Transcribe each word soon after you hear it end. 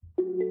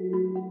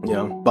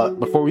But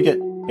before we get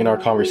in our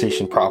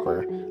conversation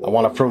proper, I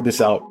want to throw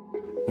this out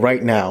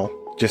right now,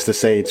 just to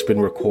say it's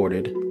been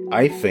recorded.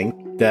 I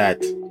think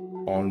that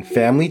on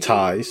Family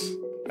Ties,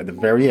 at the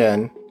very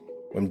end,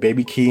 when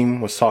Baby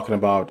Keem was talking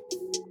about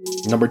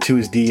number 2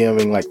 is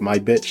DMing like my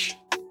bitch,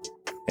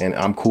 and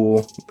I'm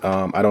cool,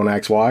 I don't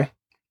ask why,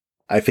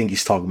 I think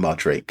he's talking about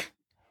Drake.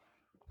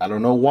 I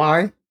don't know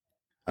why.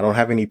 I don't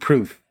have any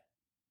proof.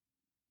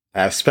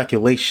 I have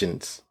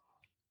speculations,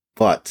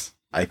 but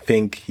I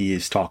think he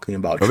is talking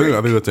about Drake.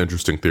 I think that's an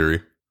interesting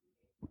theory.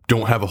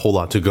 Don't have a whole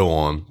lot to go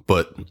on,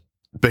 but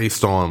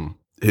based on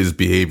his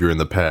behavior in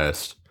the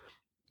past,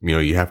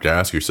 you have to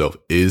ask yourself,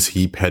 is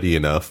he petty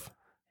enough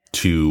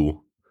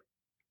to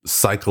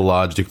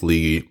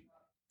psychologically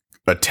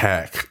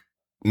attack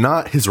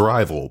not his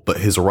rival, but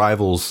his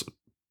rival's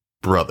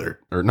brother,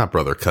 or not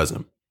brother,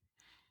 cousin?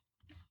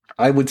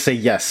 I would say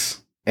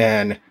yes.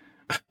 And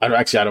I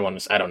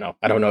don't know.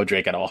 I don't know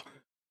Drake at all.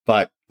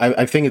 But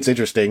I think it's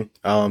interesting.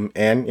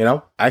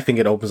 And I think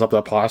it opens up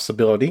the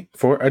possibility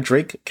for a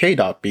Drake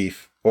K-Dot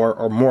beef,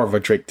 or more of a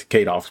Drake to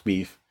K-Dot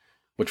beef,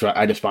 which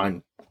I just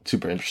find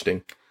super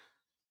interesting.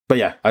 But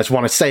yeah, I just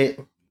want to say it.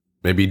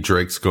 Maybe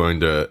Drake's going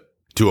to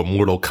do a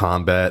Mortal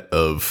Kombat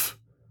of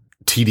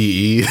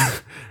TDE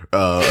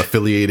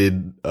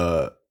affiliated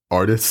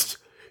artists.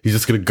 He's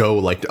just gonna go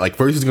like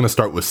first he's gonna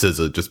start with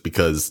SZA just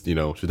because she's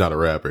not a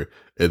rapper,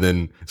 and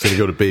then it's gonna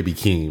go to Baby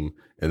Keem,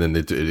 and then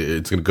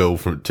it's gonna go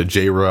to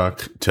J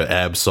Rock to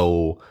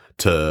Absol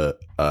to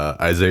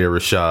Isaiah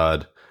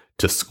Rashad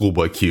to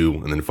Schoolboy Q,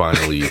 and then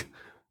finally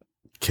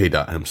K.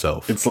 Dot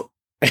himself.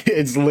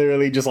 It's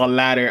literally just a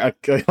ladder.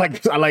 I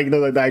like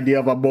the idea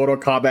of a Mortal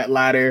Kombat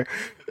ladder,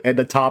 and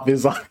the top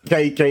is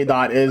K.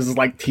 Dot is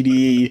like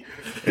TDE.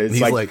 It's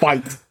like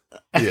fight.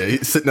 Yeah,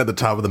 he's sitting at the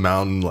top of the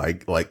mountain,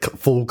 like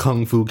full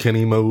Kung Fu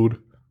Kenny mode.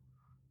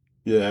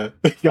 Yeah,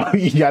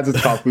 he has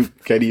his Kung Fu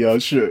Kenny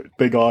shirt.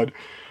 Big on.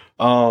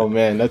 Oh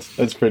man,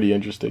 that's pretty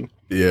interesting.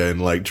 Yeah, and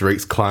like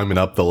Drake's climbing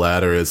up the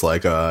ladder is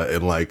like how he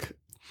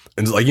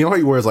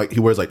wears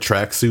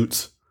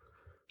tracksuits.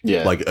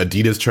 Yeah, like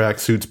Adidas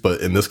tracksuits,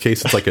 but in this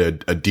case, it's like a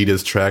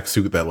Adidas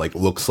tracksuit that like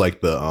looks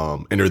like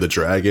the Enter the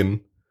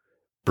Dragon,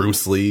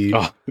 Bruce Lee.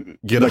 Oh,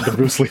 like the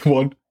Bruce Lee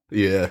one.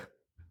 Yeah.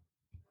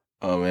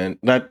 Oh man,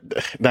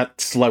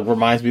 that's like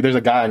reminds me. There's a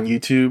guy on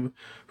YouTube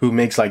who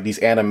makes like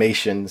these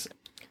animations.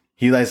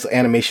 He does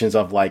animations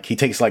of like he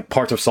takes like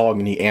parts of song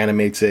and he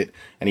animates it,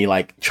 and he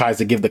like tries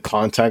to give the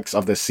context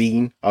of the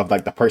scene of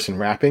like the person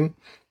rapping.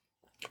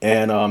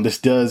 And this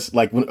does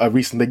like a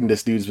recent thing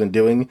this dude's been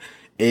doing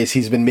is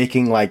he's been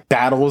making like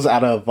battles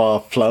out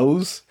of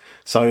flows.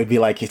 So it'd be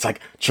like it's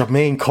like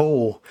Jermaine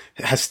Cole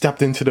has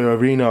stepped into the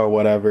arena or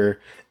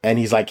whatever. And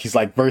he's like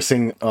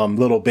versing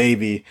Little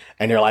Baby,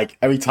 and they're like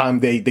every time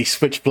they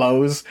switch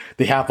flows,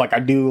 they have like a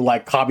new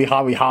like hobby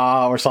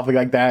ha or something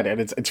like that, and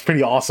it's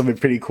pretty awesome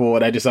and pretty cool.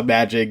 And I just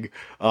imagine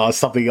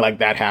something like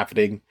that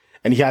happening.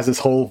 And he has this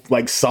whole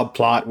like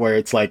subplot where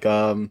it's like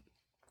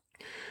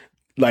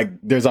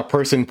there's a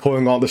person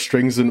pulling all the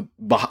strings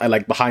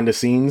behind the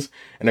scenes,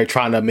 and they're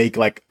trying to make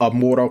like a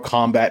Mortal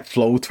Kombat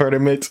flow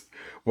tournament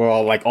where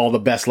all the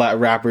best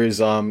rappers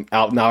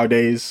out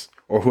nowadays,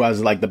 or who has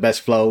like the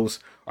best flows,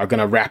 are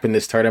gonna rap in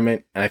this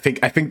tournament. And I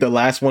think the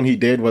last one he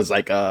did was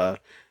like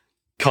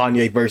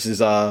Kanye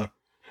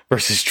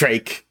versus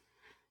Drake,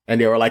 and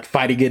they were like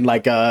fighting in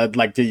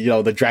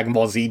the Dragon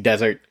Ball Z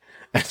desert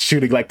and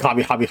shooting like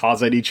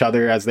kamehamehas at each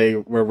other as they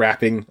were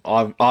rapping,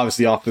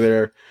 obviously off of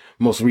their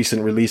most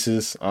recent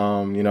releases.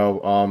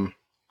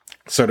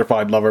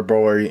 Certified Lover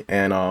Boy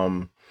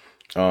and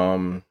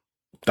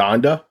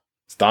Donda.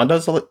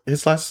 Donda's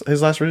his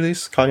last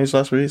release, Kanye's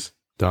last release.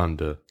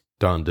 Donda.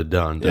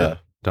 Yeah.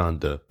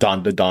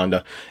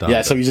 Donda.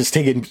 Yeah, so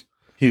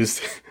he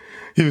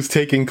was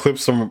taking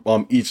clips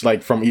from each one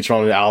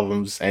of the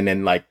albums, and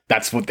then like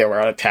that's what their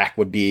attack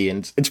would be,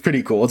 and it's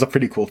pretty cool. It's a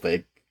pretty cool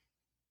thing.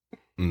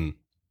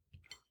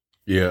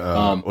 Yeah,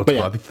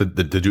 I think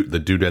the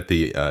dude at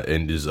the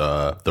end is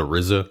the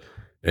RZA,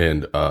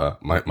 and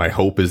my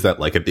hope is that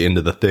like at the end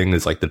of the thing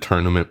is like the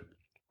tournament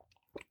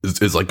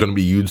is like going to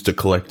be used to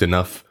collect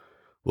enough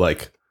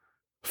like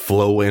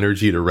flow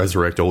energy to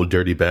resurrect Old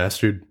Dirty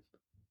Bastard.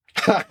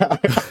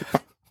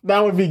 That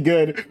would be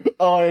good.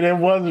 Oh, and it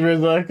was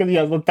RZA because he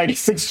has the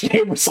 36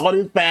 chambers on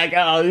his back.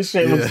 Oh, this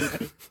shit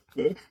was.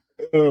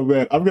 Oh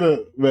man,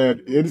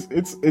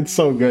 it's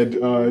so good.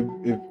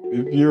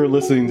 If you're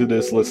listening to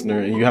this, listener,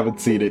 and you haven't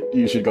seen it,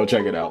 you should go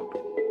check it out.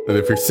 And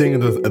if you're seeing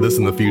this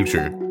in the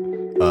future,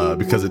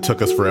 because it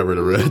took us forever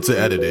to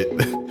edit it,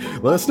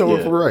 let us know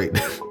if we're right.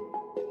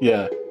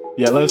 Yeah.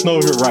 Let us know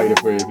if you're right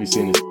if you've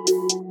seen it.